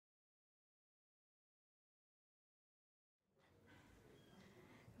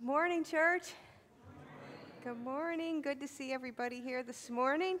morning, church. Good morning. Good to see everybody here this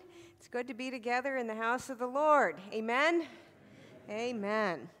morning. It's good to be together in the house of the Lord. Amen?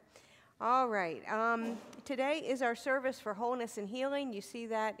 Amen. All right. Today is our service for wholeness and healing. You see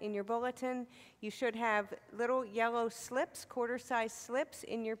that in your bulletin. You should have little yellow slips, quarter-size slips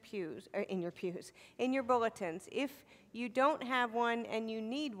in your in your bulletins. If you don't have one and you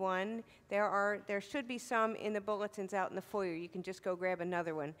need one, there should be some in the bulletins out in the foyer. You can just go grab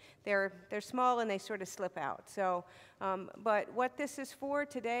another one. They're small and they sort of slip out. So, but what this is for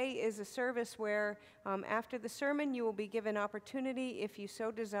today is a service where after the sermon you will be given opportunity, if you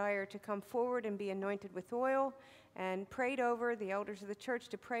so desire, to come forward and be anointed with oil and prayed over, the elders of the church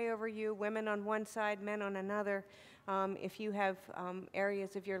to pray over you, women on one side, men on another, if you have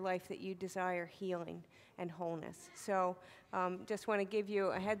areas of your life that you desire healing and wholeness. So just want to give you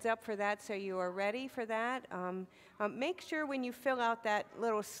a heads up for that so you are ready for that. Make sure when you fill out that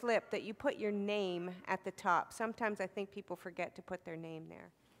little slip that you put your name at the top. Sometimes I think people forget to put their name there.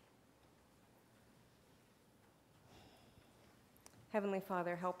 Heavenly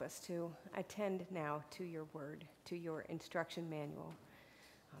Father, help us to attend now to your word, to your instruction manual,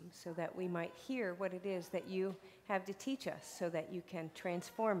 so that we might hear what it is that you have to teach us, so that you can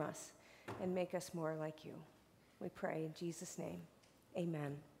transform us and make us more like you. We pray in Jesus' name.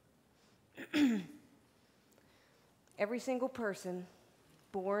 Amen. Every single person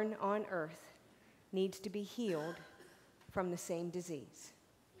born on earth needs to be healed from the same disease.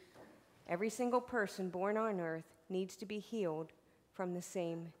 Every single person born on earth needs to be healed from the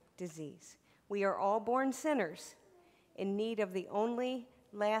same disease. We are all born sinners in need of the only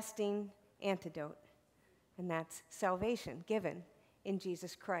lasting antidote, and that's salvation given in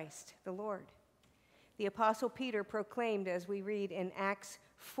Jesus Christ, the Lord. The Apostle Peter proclaimed, as we read in Acts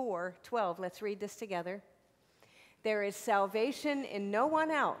 4:12, let's read this together. There is salvation in no one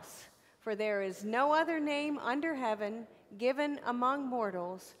else, for there is no other name under heaven given among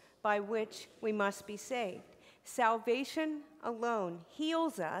mortals by which we must be saved. Salvation alone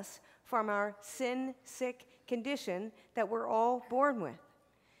heals us from our sin-sick condition that we're all born with.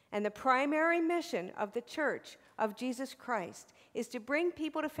 And the primary mission of the Church of Jesus Christ is to bring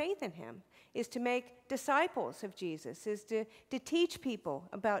people to faith in him, is to make disciples of Jesus, is to teach people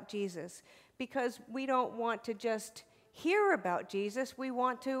about Jesus, because we don't want to just hear about Jesus, we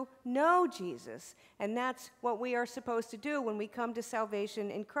want to know Jesus. And that's what we are supposed to do when we come to salvation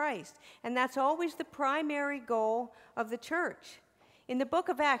in Christ. And that's always the primary goal of the church. In the book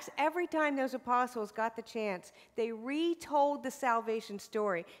of Acts, every time those apostles got the chance, they retold the salvation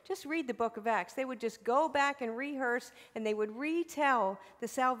story. Just read the book of Acts. They would just go back and rehearse, and they would retell the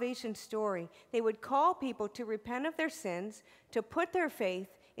salvation story. They would call people to repent of their sins, to put their faith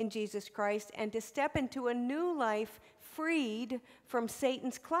in Jesus Christ, and to step into a new life freed from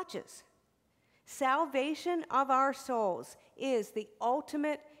Satan's clutches. Salvation of our souls is the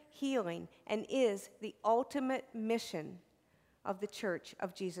ultimate healing and is the ultimate mission of the Church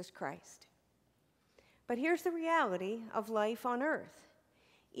of Jesus Christ. But here's the reality of life on earth.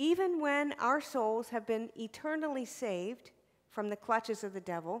 Even when our souls have been eternally saved from the clutches of the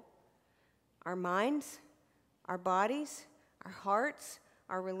devil, our minds, our bodies, our hearts,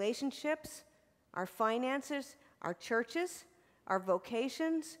 our relationships, our finances, our churches, our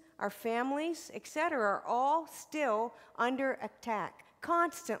vocations, our families, etc., are all still under attack,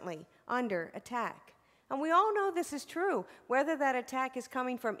 constantly under attack. And we all know this is true, whether that attack is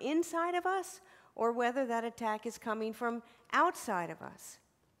coming from inside of us or whether that attack is coming from outside of us.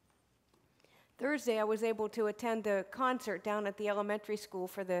 Thursday, I was able to attend the concert down at the elementary school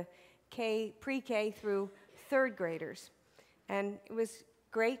for the pre-K through third graders. And it was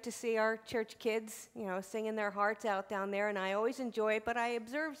great to see our church kids, singing their hearts out down there, and I always enjoy it, but I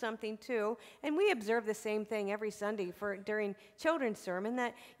observed something too, and we observe the same thing every Sunday during children's sermon,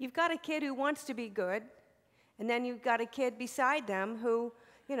 that you've got a kid who wants to be good, and then you've got a kid beside them who,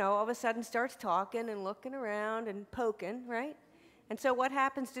 all of a sudden starts talking and looking around and poking, right? And so what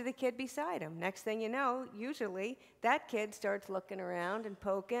happens to the kid beside him? Next thing you know, usually that kid starts looking around and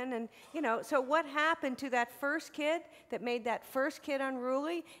poking, and so what happened to that first kid that made that first kid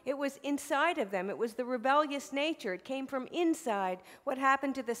unruly? It was inside of them. It was the rebellious nature. It came from inside. What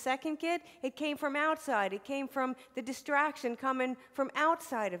happened to the second kid? It came from outside. It came from the distraction coming from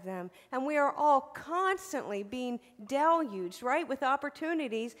outside of them. And we are all constantly being deluged, right, with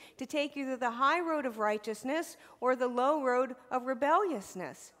opportunities to take either the high road of righteousness or the low road of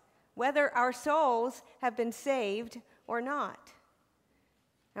rebelliousness, whether our souls have been saved or not.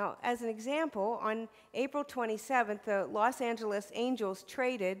 Now, as an example, on April 27th, the Los Angeles Angels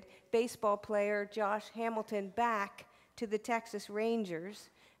traded baseball player Josh Hamilton back to the Texas Rangers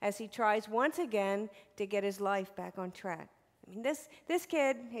as he tries once again to get his life back on track. I mean, this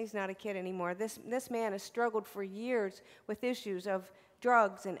kid, he's not a kid anymore. This man has struggled for years with issues of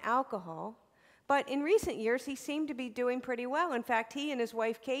drugs and alcohol. But in recent years, he seemed to be doing pretty well. In fact, he and his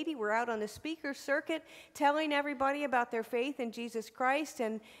wife, Katie, were out on the speaker circuit telling everybody about their faith in Jesus Christ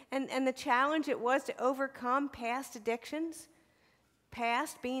and the challenge it was to overcome past addictions,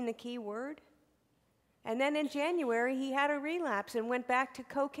 past being the key word. And then in January, he had a relapse and went back to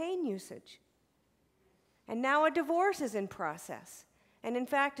cocaine usage. And now a divorce is in process. And in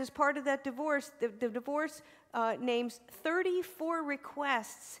fact, as part of that divorce, the divorce names 34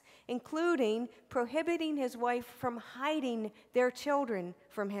 requests, including prohibiting his wife from hiding their children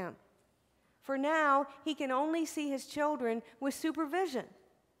from him. For now, he can only see his children with supervision.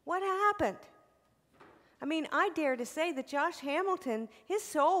 What happened? I mean, I dare to say that Josh Hamilton, his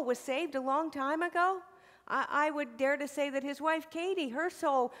soul was saved a long time ago. I would dare to say that his wife, Katie, her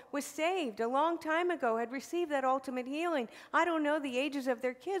soul was saved a long time ago, had received that ultimate healing. I don't know the ages of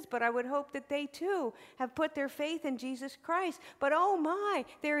their kids, but I would hope that they too have put their faith in Jesus Christ. But oh my,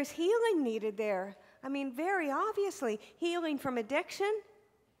 there is healing needed there. I mean, very obviously, healing from addiction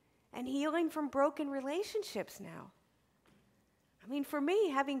and healing from broken relationships now. I mean, for me,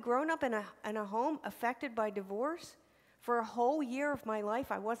 having grown up in a home affected by divorce, for a whole year of my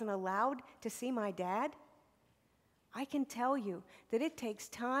life, I wasn't allowed to see my dad. I can tell you that it takes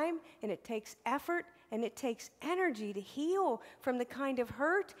time and it takes effort and it takes energy to heal from the kind of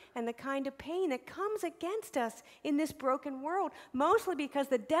hurt and the kind of pain that comes against us in this broken world, mostly because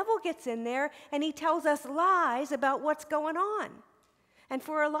the devil gets in there and he tells us lies about what's going on. And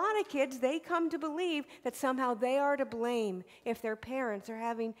for a lot of kids, they come to believe that somehow they are to blame if their parents are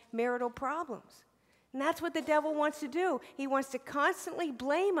having marital problems. And that's what the devil wants to do. He wants to constantly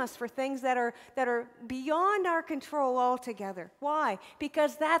blame us for things that are beyond our control altogether. Why?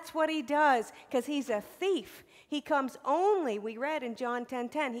 Because that's what he does, because he's a thief. He comes only, we read in John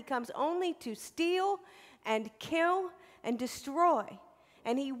 10:10, he comes only to steal and kill and destroy.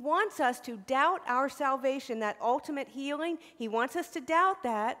 And he wants us to doubt our salvation, that ultimate healing. He wants us to doubt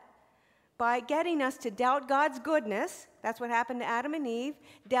that by getting us to doubt God's goodness. That's what happened to Adam and Eve.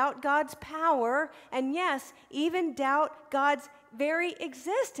 Doubt God's power, and yes, even doubt God's very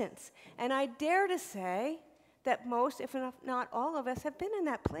existence. And I dare to say that most, if not all of us, have been in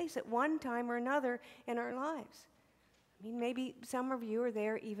that place at one time or another in our lives. I mean, maybe some of you are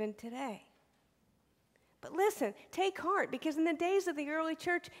there even today. But listen, take heart, because in the days of the early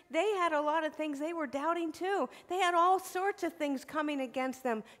church, they had a lot of things they were doubting too. They had all sorts of things coming against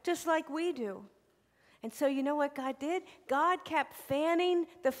them, just like we do. And so you know what God did? God kept fanning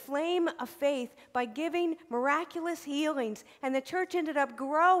the flame of faith by giving miraculous healings. And the church ended up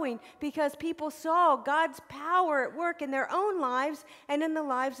growing because people saw God's power at work in their own lives and in the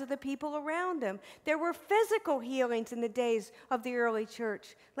lives of the people around them. There were physical healings in the days of the early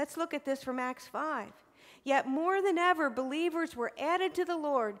church. Let's look at this from Acts 5. Yet more than ever, believers were added to the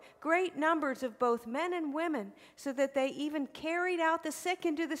Lord, great numbers of both men and women, so that they even carried out the sick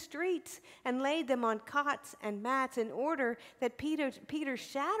into the streets and laid them on cots and mats in order that Peter's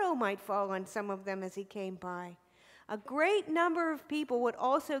shadow might fall on some of them as he came by. A great number of people would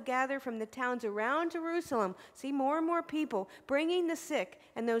also gather from the towns around Jerusalem, see more and more people, bringing the sick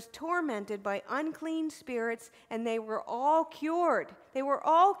and those tormented by unclean spirits, and they were all cured. They were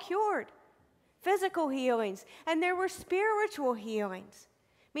all cured. Physical healings, and there were spiritual healings.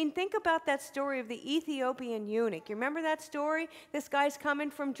 I mean, think about that story of the Ethiopian eunuch. You remember that story? This guy's coming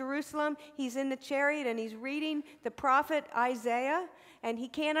from Jerusalem. He's in the chariot, and he's reading the prophet Isaiah, and he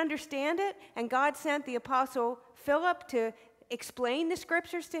can't understand it. And God sent the apostle Philip to explain the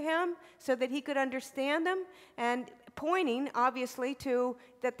scriptures to him so that he could understand them, and pointing, obviously, to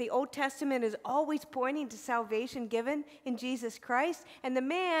that the Old Testament is always pointing to salvation given in Jesus Christ. And the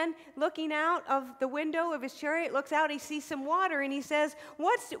man looking out of the window of his chariot looks out, he sees some water, and he says,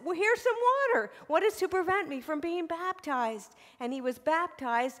 here's some water. What is to prevent me from being baptized? And he was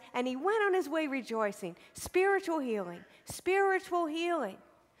baptized, and he went on his way rejoicing. Spiritual healing. Spiritual healing.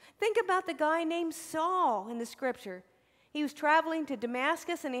 Think about the guy named Saul in the scripture. He was traveling to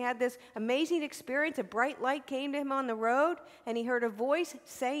Damascus, and he had this amazing experience. A bright light came to him on the road, and he heard a voice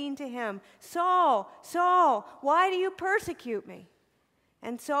saying to him, Saul, Saul, why do you persecute me?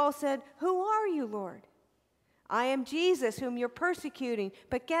 And Saul said, Who are you, Lord? I am Jesus, whom you're persecuting.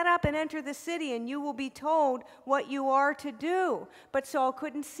 But get up and enter the city, and you will be told what you are to do. But Saul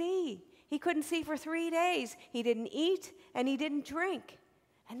couldn't see. He couldn't see for 3 days. He didn't eat, and he didn't drink.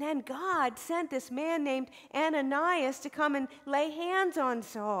 And then God sent this man named Ananias to come and lay hands on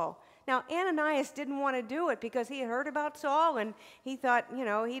Saul. Now, Ananias didn't want to do it because he had heard about Saul, and he thought,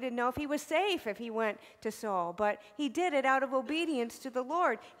 he didn't know if he was safe if he went to Saul. But he did it out of obedience to the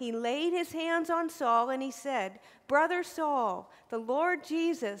Lord. He laid his hands on Saul, and he said, "Brother Saul, the Lord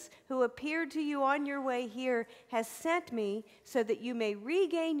Jesus, who appeared to you on your way here, has sent me so that you may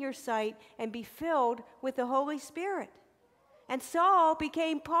regain your sight and be filled with the Holy Spirit." And Saul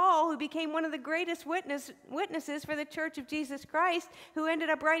became Paul, who became one of the greatest witnesses for the Church of Jesus Christ, who ended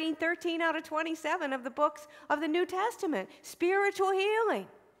up writing 13 out of 27 of the books of the New Testament. Spiritual healing,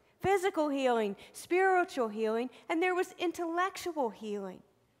 physical healing, spiritual healing, and there was intellectual healing.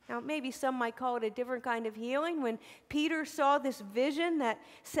 Now, maybe some might call it a different kind of healing. When Peter saw this vision that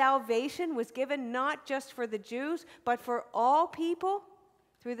salvation was given not just for the Jews, but for all people,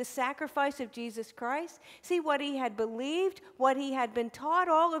 through the sacrifice of Jesus Christ. See, what he had believed, what he had been taught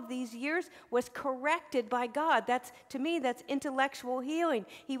all of these years was corrected by God. To me, that's intellectual healing.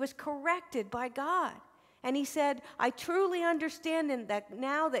 He was corrected by God. And he said, "I truly understand that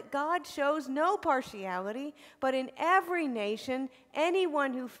now that God shows no partiality, but in every nation,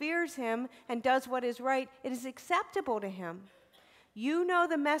 anyone who fears him and does what is right, it is acceptable to him. You know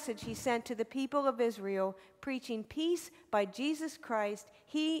the message he sent to the people of Israel, preaching peace by Jesus Christ.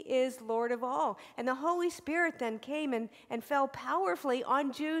 He is Lord of all." And the Holy Spirit then came and fell powerfully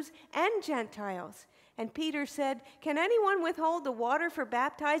on Jews and Gentiles. And Peter said, "Can anyone withhold the water for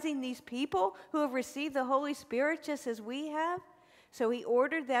baptizing these people who have received the Holy Spirit just as we have?" So he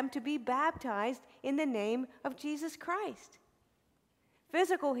ordered them to be baptized in the name of Jesus Christ.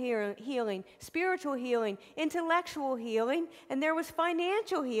 Physical healing, spiritual healing, intellectual healing, and there was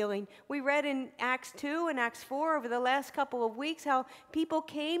financial healing. We read in Acts 2 and Acts 4 over the last couple of weeks how people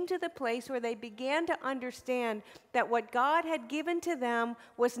came to the place where they began to understand that what God had given to them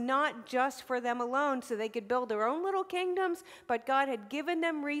was not just for them alone so they could build their own little kingdoms, but God had given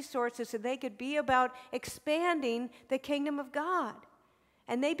them resources so they could be about expanding the kingdom of God.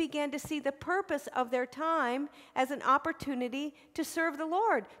 And they began to see the purpose of their time as an opportunity to serve the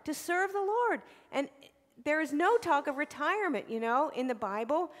Lord, And there is no talk of retirement, in the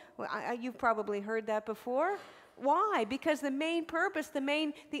Bible. You've probably heard that before. Why? Because the main purpose,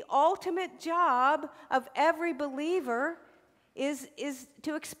 the ultimate job of every believer is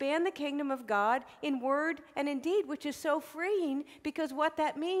to expand the kingdom of God in word and in deed, which is so freeing, because what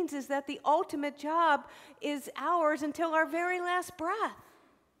that means is that the ultimate job is ours until our very last breath.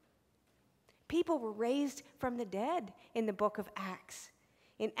 People were raised from the dead in the book of Acts.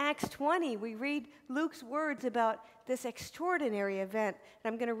 In Acts 20, we read Luke's words about this extraordinary event.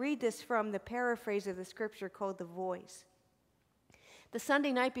 And I'm going to read this from the paraphrase of the scripture called The Voice. "The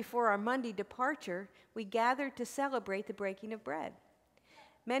Sunday night before our Monday departure, we gathered to celebrate the breaking of bread.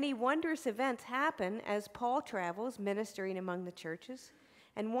 Many wondrous events happen as Paul travels, ministering among the churches.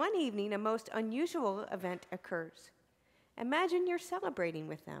 And one evening, a most unusual event occurs. Imagine you're celebrating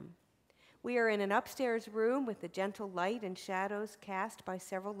with them. We are in an upstairs room with the gentle light and shadows cast by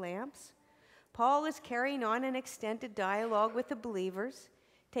several lamps. Paul is carrying on an extended dialogue with the believers,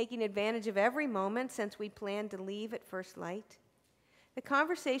 taking advantage of every moment since we planned to leave at first light. The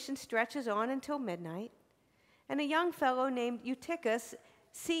conversation stretches on until midnight, and a young fellow named Eutychus,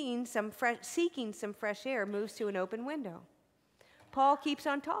 seeking some fresh air, moves to an open window. Paul keeps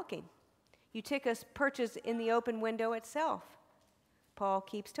on talking. Eutychus perches in the open window itself. Paul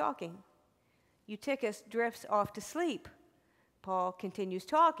keeps talking. Eutychus drifts off to sleep. Paul continues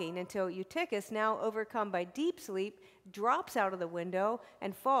talking until Eutychus, now overcome by deep sleep, drops out of the window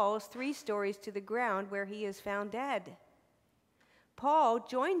and falls 3 stories to the ground, where he is found dead. Paul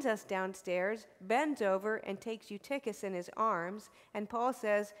joins us downstairs, bends over, and takes Eutychus in his arms, and Paul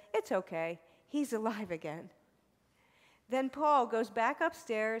says, 'It's okay, he's alive again.' Then Paul goes back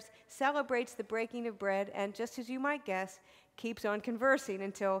upstairs, celebrates the breaking of bread, and just as you might guess, keeps on conversing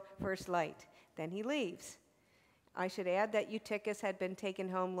until first light. Then he leaves. I should add that Eutychus had been taken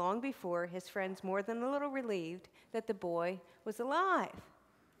home long before, his friends more than a little relieved that the boy was alive.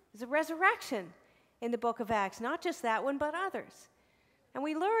 There's a resurrection in the book of Acts, not just that one, but others. And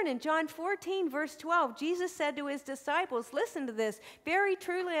we learn in John 14, verse 12, Jesus said to his disciples, listen to this, "Very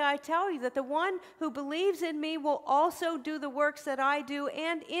truly I tell you that the one who believes in me will also do the works that I do,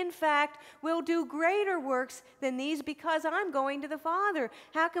 and in fact will do greater works than these, because I'm going to the Father."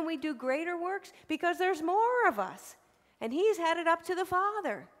 How can we do greater works? Because there's more of us, and he's headed up to the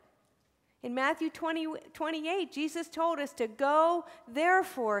Father. In Matthew 28, Jesus told us to go,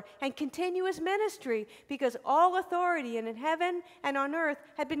 therefore, and continue his ministry, because all authority in heaven and on earth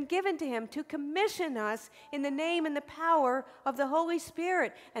had been given to him to commission us in the name and the power of the Holy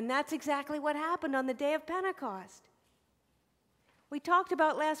Spirit. And that's exactly what happened on the day of Pentecost. We talked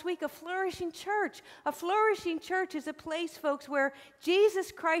about last week a flourishing church. A flourishing church is a place, folks, where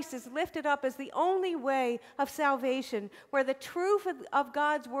Jesus Christ is lifted up as the only way of salvation, where the truth of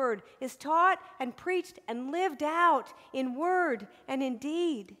God's word is taught and preached and lived out in word and in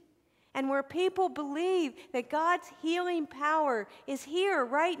deed, and where people believe that God's healing power is here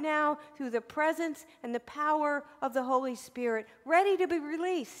right now through the presence and the power of the Holy Spirit, ready to be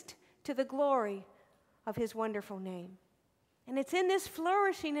released to the glory of his wonderful name. And it's in this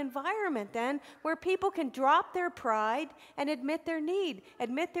flourishing environment then where people can drop their pride and admit their need,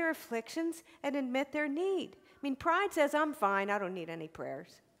 admit their afflictions and admit their need. I mean, pride says, I'm fine, I don't need any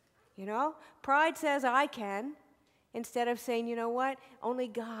prayers. You know? Pride says, I can, instead of saying, you know what? Only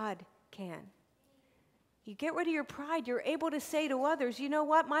God can. You get rid of your pride, you're able to say to others, you know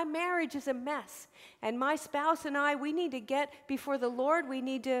what, my marriage is a mess, and my spouse and I, we need to get before the Lord, we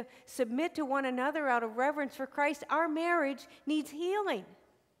need to submit to one another out of reverence for Christ. Our marriage needs healing.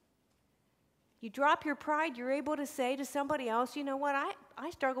 You drop your pride, you're able to say to somebody else, you know what, I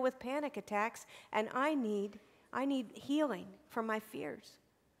struggle with panic attacks, and I need healing from my fears.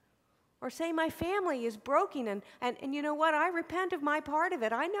 Or say my family is broken and you know what, I repent of my part of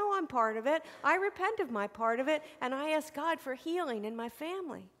it. I know I'm part of it. I repent of my part of it, and I ask God for healing in my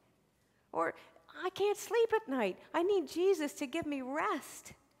family. Or I can't sleep at night. I need Jesus to give me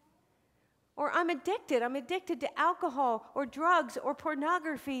rest. Or I'm addicted to alcohol or drugs or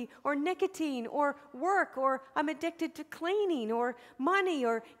pornography or nicotine or work, or I'm addicted to cleaning or money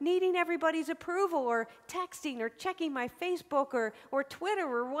or needing everybody's approval or texting or checking my Facebook or Twitter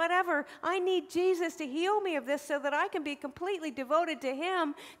or whatever. I need Jesus to heal me of this so that I can be completely devoted to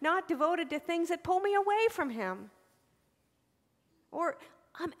him, not devoted to things that pull me away from him. Or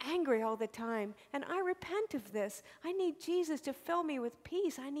I'm angry all the time, and I repent of this. I need Jesus to fill me with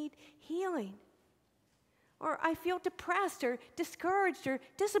peace. I need healing. Or I feel depressed or discouraged or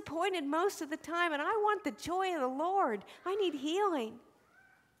disappointed most of the time, and I want the joy of the Lord. I need healing.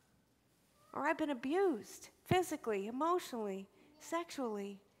 Or I've been abused physically, emotionally,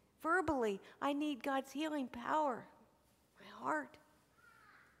 sexually, verbally. I need God's healing power. My heart.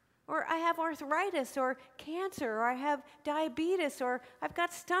 Or I have arthritis or cancer, or I have diabetes, or I've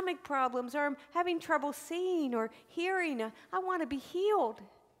got stomach problems, or I'm having trouble seeing or hearing. I want to be healed.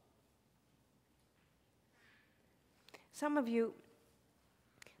 Some of you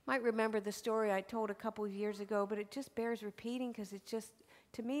might remember the story I told a couple of years ago, but it just bears repeating because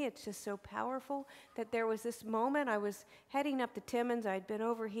to me, it's just so powerful that there was this moment. I was heading up to Timmins. I'd been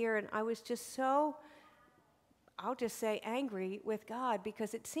over here, and I was just so, I'll just say, angry with God,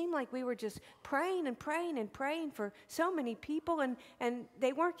 because it seemed like we were just praying and praying and praying for so many people, and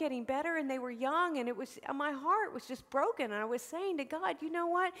they weren't getting better, and they were young, and my heart was just broken. And I was saying to God, you know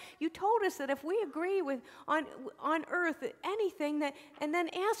what? You told us that if we agree with on earth anything and then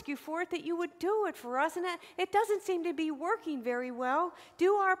ask you for it, that you would do it for us, and it doesn't seem to be working very well.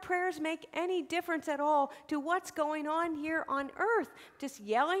 Do our prayers make any difference at all to what's going on here on earth? Just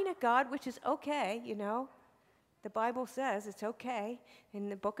yelling at God, which is okay, you know. The Bible says it's okay. In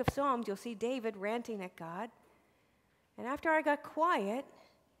the book of Psalms, you'll see David ranting at God. And after I got quiet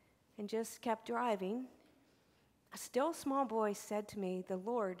and just kept driving, a still small voice said to me, the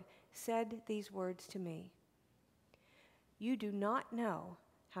Lord said these words to me: "You do not know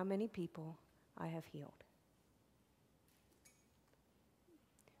how many people I have healed."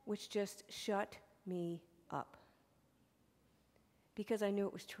 Which just shut me up, because I knew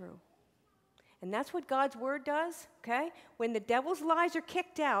it was true. And that's what God's word does, okay? When the devil's lies are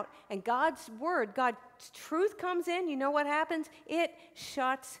kicked out and God's word, God's truth comes in, you know what happens? It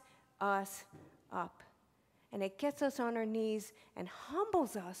shuts us up. And it gets us on our knees and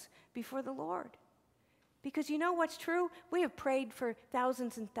humbles us before the Lord. Because you know what's true? We have prayed for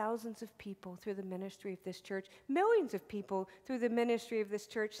thousands and thousands of people through the ministry of this church, millions of people through the ministry of this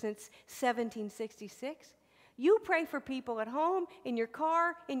church since 1766. You pray for people at home, in your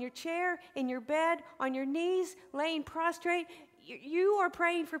car, in your chair, in your bed, on your knees, laying prostrate. You are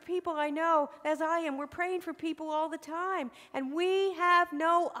praying for people, I know, as I am. We're praying for people all the time. And we have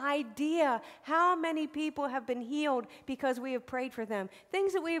no idea how many people have been healed because we have prayed for them.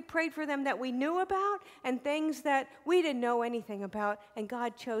 Things that we have prayed for them that we knew about, and things that we didn't know anything about, and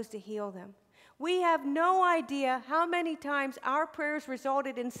God chose to heal them. We have no idea how many times our prayers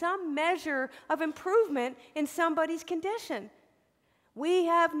resulted in some measure of improvement in somebody's condition. We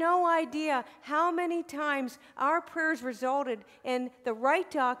have no idea how many times our prayers resulted in the right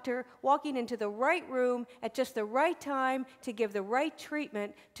doctor walking into the right room at just the right time to give the right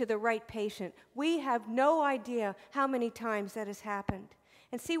treatment to the right patient. We have no idea how many times that has happened.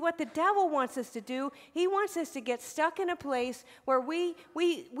 And see what the devil wants us to do. He wants us to get stuck in a place where we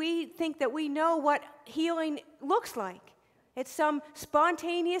think that we know what healing looks like. It's some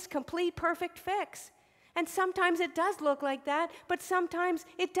spontaneous, complete, perfect fix. And sometimes it does look like that, but sometimes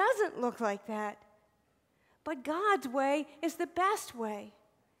it doesn't look like that. But God's way is the best way.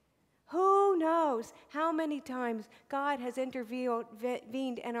 Who knows how many times God has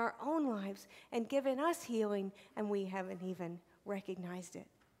intervened in our own lives and given us healing, and we haven't even recognized it.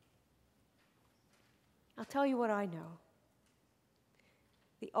 I'll tell you what I know.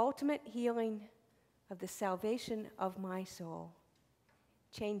 The ultimate healing of the salvation of my soul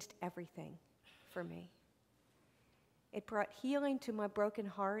changed everything for me. It brought healing to my broken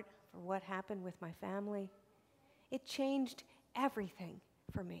heart for what happened with my family. It changed everything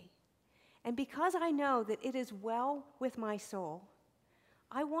for me. And because I know that it is well with my soul,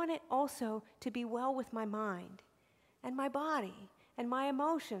 I want it also to be well with my mind and my body and my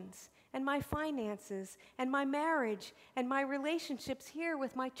emotions and my finances and my marriage and my relationships here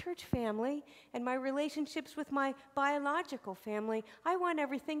with my church family and my relationships with my biological family. I want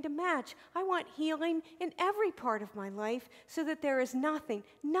everything to match. I want healing in every part of my life so that there is nothing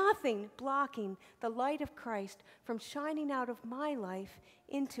blocking the light of Christ from shining out of my life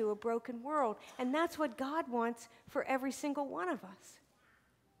into a broken world. And that's what God wants for every single one of us.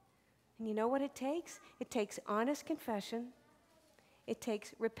 And you know what it takes? It takes honest confession. It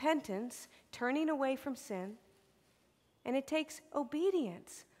takes repentance, turning away from sin. And it takes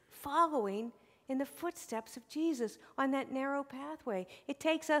obedience, following in the footsteps of Jesus on that narrow pathway. It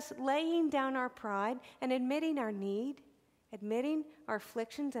takes us laying down our pride and admitting our need, admitting our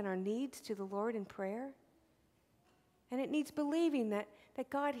afflictions and our needs to the Lord in prayer. And it needs believing that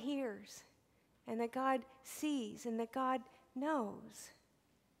God hears and that God sees and that God knows.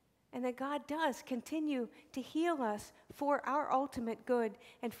 And that God does continue to heal us for our ultimate good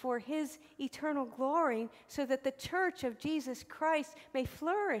and for His eternal glory so that the church of Jesus Christ may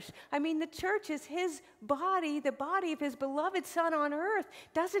flourish. I mean, the church is His body, the body of His beloved Son on earth.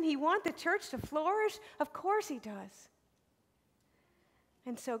 Doesn't He want the church to flourish? Of course He does.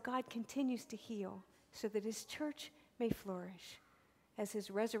 And so God continues to heal so that His church may flourish as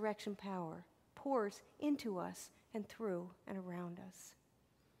His resurrection power pours into us and through and around us.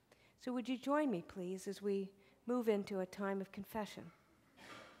 So would you join me, please, as we move into a time of confession?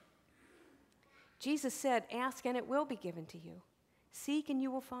 Jesus said, "Ask and it will be given to you. Seek and you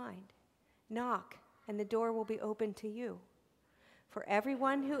will find. Knock and the door will be opened to you. For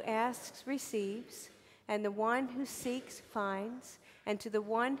everyone who asks receives, and the one who seeks finds, and to the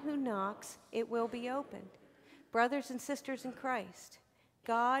one who knocks it will be opened." Brothers and sisters in Christ,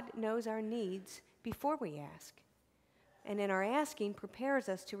 God knows our needs before we ask. And in our asking prepares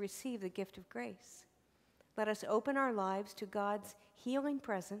us to receive the gift of grace. Let us open our lives to God's healing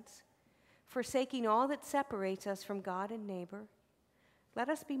presence, forsaking all that separates us from God and neighbor. Let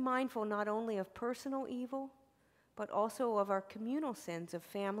us be mindful not only of personal evil, but also of our communal sins of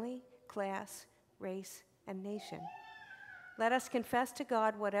family, class, race, and nation. Let us confess to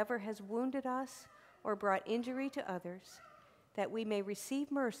God whatever has wounded us or brought injury to others, that we may receive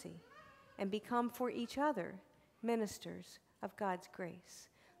mercy and become for each other ministers of God's grace.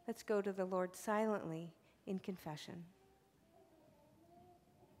 Let's go to the Lord silently in confession.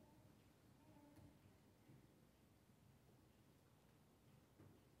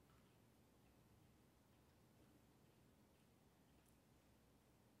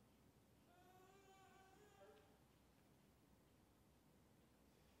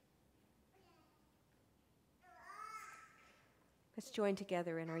 Let's join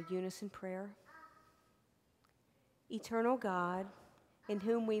together in our unison prayer. Eternal God, in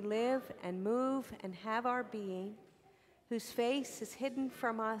whom we live and move and have our being, whose face is hidden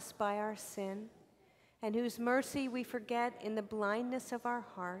from us by our sin, and whose mercy we forget in the blindness of our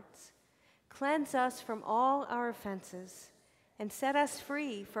hearts, cleanse us from all our offenses and set us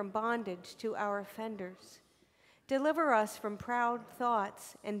free from bondage to our offenders. Deliver us from proud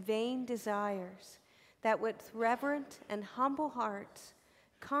thoughts and vain desires, that with reverent and humble hearts,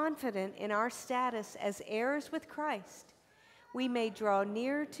 confident in our status as heirs with Christ, we may draw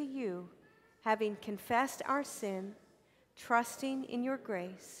near to you, having confessed our sin, trusting in your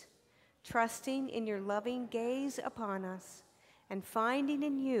grace, trusting in your loving gaze upon us, and finding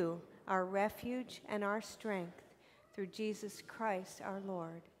in you our refuge and our strength, through Jesus Christ our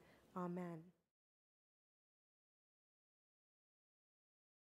Lord. Amen.